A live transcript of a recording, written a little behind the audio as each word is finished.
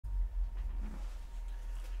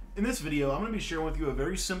In this video, I'm going to be sharing with you a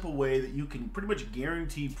very simple way that you can pretty much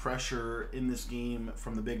guarantee pressure in this game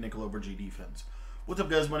from the big nickel over G defense. What's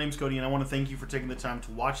up, guys? My name's Cody, and I want to thank you for taking the time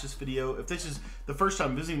to watch this video. If this is the first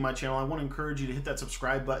time visiting my channel, I want to encourage you to hit that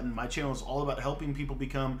subscribe button. My channel is all about helping people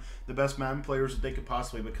become the best Madden players that they could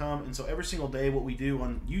possibly become. And so every single day, what we do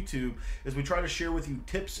on YouTube is we try to share with you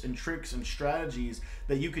tips and tricks and strategies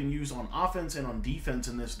that you can use on offense and on defense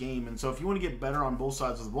in this game. And so if you want to get better on both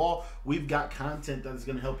sides of the ball, we've got content that is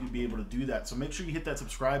going to help you be able to do that. So make sure you hit that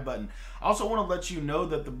subscribe button. I also want to let you know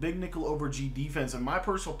that the big nickel over G defense, in my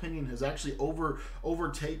personal opinion, has actually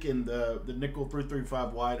overtaken the nickel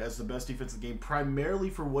 3-3-5 wide as the best defense in the game,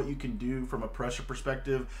 primarily for what you can do from a pressure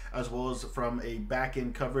perspective, as well as from a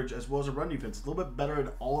back-end coverage, as well as a run defense. It's a little bit better in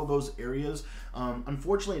all of those areas.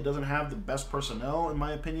 Unfortunately, it doesn't have the best personnel, in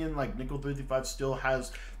my opinion. Like, nickel 3-3-5 still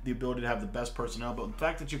has the ability to have the best personnel, but the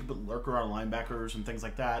fact that you can put lurker on linebackers and things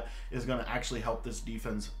like that is going to actually help this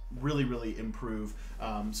defense really improve.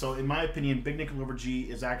 So in my opinion, big nickel over G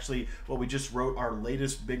is actually what we just wrote our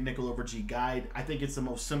latest big nickel over G guide. I think it's the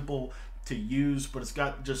most simple to use, but it's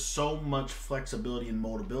got just so much flexibility and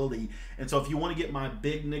moldability. And so if you want to get my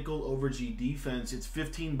big nickel over G defense, it's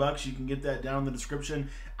 15 bucks. You can get that down in the description.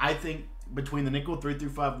 I think between the nickel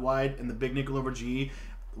 3-5 wide and the big nickel over G,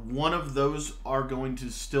 one of those are going to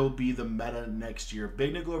still be the meta next year.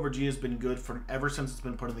 Big nickel over G has been good for ever since it's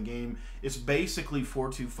been put in the game. It's basically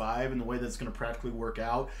 4-2-5 in the way that it's going to practically work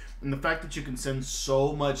out. And the fact that you can send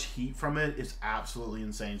so much heat from it is absolutely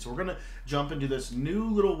insane. So we're going to jump into this new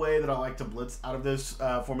little way that I like to blitz out of this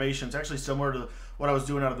formation. It's actually similar to what I was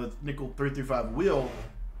doing out of the nickel 3-5 wheel.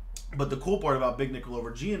 But the cool part about big nickel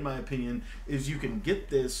over G, in my opinion, is you can get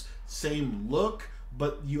this same look,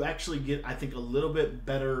 but you actually get, I think, a little bit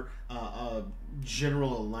better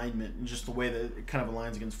general alignment and just the way that it kind of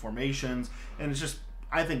aligns against formations, and it's just,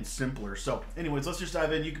 I think, simpler. So anyways, let's just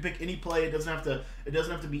dive in. You can pick any play. It doesn't have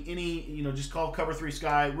to be any, just call cover 3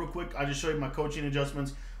 sky. Real quick, I just show you my coaching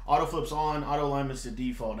adjustments. Auto flips on, auto alignment's the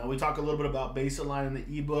default. Now we talk a little bit about base align in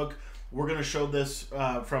the ebook. We're going to show this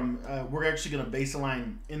we're actually going to base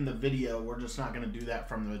align in the video. We're just not going to do that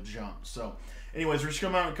from the jump. So anyways, we're just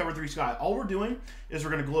going to mount cover 3 sky. All we're doing is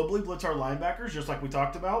we're going to globally blitz our linebackers, just like we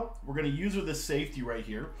talked about. We're going to use with this safety right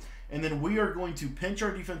here. And then we are going to pinch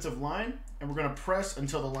our defensive line, and we're going to press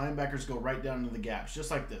until the linebackers go right down into the gaps,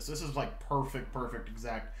 just like this. This is like perfect,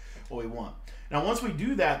 exact what we want. Now, once we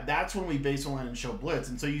do that, that's when we base align and show blitz.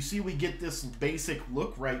 And so you see we get this basic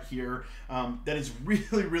look right here that is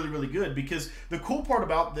really good, because the cool part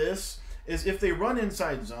about this is if they run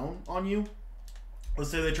inside zone on you, let's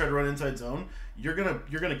say they try to run inside zone, you're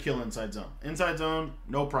gonna kill inside zone. Inside zone,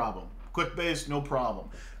 no problem. Quick base, no problem.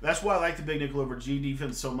 That's why I like the big nickel over G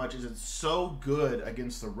defense so much, is it's so good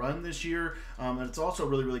against the run this year, and it's also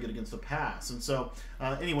really good against the pass. And so,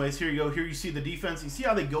 anyways, here you go. Here you see the defense. You see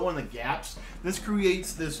how they go in the gaps? This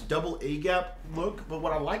creates this double A gap look, but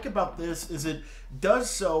what I like about this is it does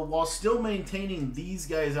so while still maintaining these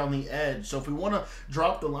guys on the edge. So if we want to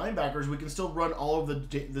drop the linebackers, we can still run all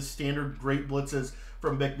of the standard great blitzes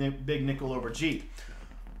from big nickel over G.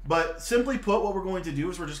 But simply put, what we're going to do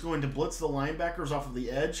is we're just going to blitz the linebackers off of the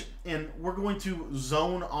edge, and we're going to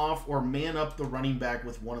zone off or man up the running back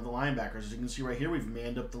with one of the linebackers. As you can see right here, we've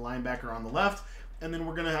manned up the linebacker on the left, and then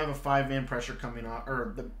we're going to have a 5-man pressure coming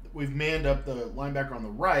on, we've manned up the linebacker on the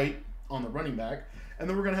right on the running back, and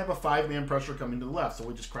then we're going to have a 5-man pressure coming to the left. So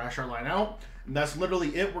we just crash our line out, and that's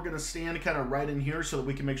literally it. We're going to stand kind of right in here so that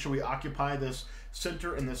we can make sure we occupy this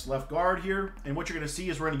center and this left guard here. And what you're going to see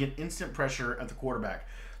is we're going to get instant pressure at the quarterback.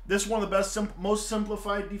 This is one of the best, most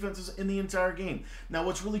simplified defenses in the entire game. Now,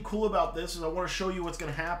 what's really cool about this is I want to show you what's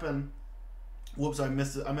going to happen. Whoops, I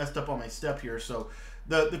messed up on my step here. So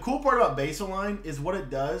the cool part about base align is what it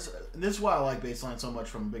does. This is why I like base align so much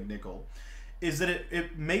from big nickel, is that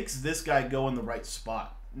it makes this guy go in the right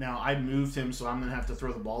spot. Now, I moved him, so I'm going to have to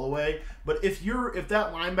throw the ball away. But if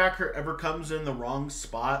that linebacker ever comes in the wrong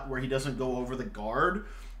spot where he doesn't go over the guard,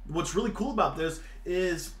 what's really cool about this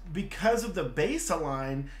is because of the base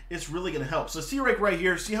align, it's really going to help. So see right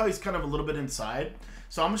here, see how he's kind of a little bit inside?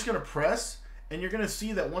 So I'm just going to press, and you're going to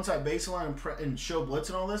see that once I base align and show blitz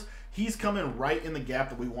and all this, he's coming right in the gap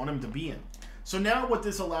that we want him to be in. So now what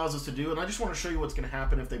this allows us to do, and I just want to show you what's going to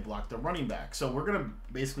happen if they block the running back. So we're going to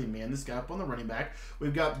basically man this gap on the running back.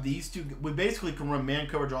 We've got these two. We basically can run man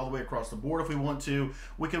coverage all the way across the board if we want to.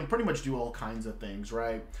 We can pretty much do all kinds of things,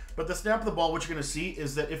 right? But the snap of the ball, what you're going to see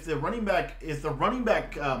is that if the running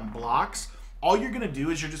back blocks, all you're going to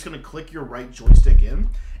do is you're just going to click your right joystick in.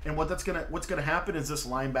 And what's going to happen is this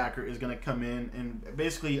linebacker is going to come in and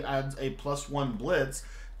basically adds a +1 blitz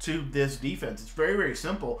to this defense. It's very, very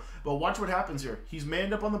simple. But watch what happens here. He's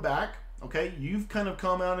manned up on the back. Okay, you've kind of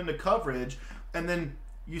come out into coverage, and then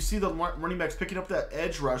you see the running backs picking up that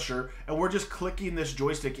edge rusher, and we're just clicking this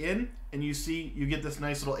joystick in, and you get this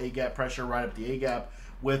nice little A-gap pressure right up the A-gap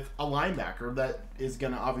with a linebacker that is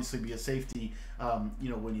going to obviously be a safety,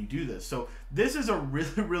 when you do this. So this is a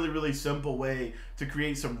really, really, really simple way to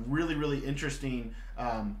create some really, really interesting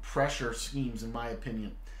pressure schemes, in my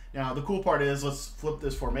opinion. Now, the cool part is, let's flip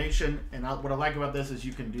this formation, and what I like about this is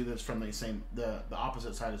you can do this from the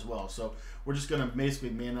opposite side as well. So we're just going to basically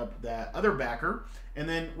man up that other backer, and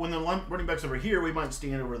then when the running back's over here, we might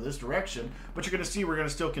stand over this direction, but you're going to see we're going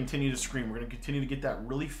to still continue to screen. We're going to continue to get that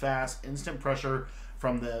really fast, instant pressure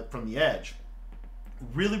from the edge.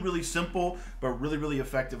 Really, really simple, but really, really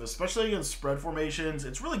effective, especially against spread formations.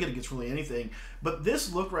 It's really good against really anything. But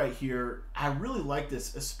this look right here, I really like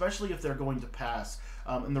this, especially if they're going to pass.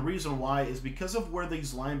 And the reason why is because of where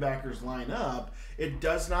these linebackers line up, it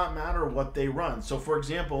does not matter what they run. So, for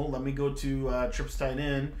example, let me go to trips tight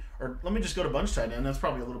end, or let me just go to bunch tight end. That's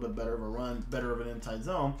probably a little bit better of a run, better of an inside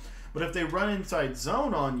zone. But if they run inside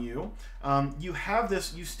zone on you, you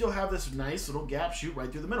still have this nice little gap shoot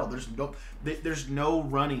right through the middle. There's no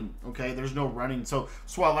running, okay? There's no running. So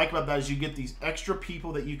what I like about that is you get these extra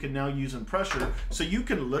people that you can now use in pressure. So you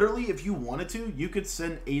can literally, if you wanted to, you could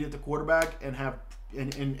send 8 at the quarterback and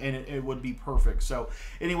it would be perfect. So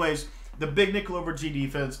anyways, the big nickel over G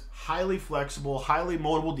defense, highly flexible, highly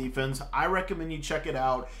moldable defense. I recommend you check it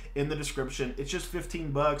out in the description. It's just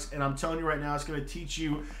 $15, and I'm telling you right now, it's going to teach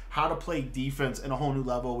you how to play defense in a whole new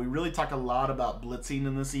level. We really talk a lot about blitzing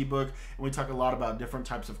in this ebook, and we talk a lot about different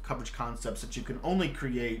types of coverage concepts that you can only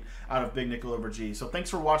create out of big nickel over G. So thanks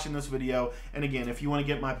for watching this video, and again, if you want to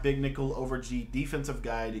get my big nickel over G defensive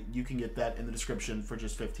guide, you can get that in the description for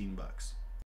just $15.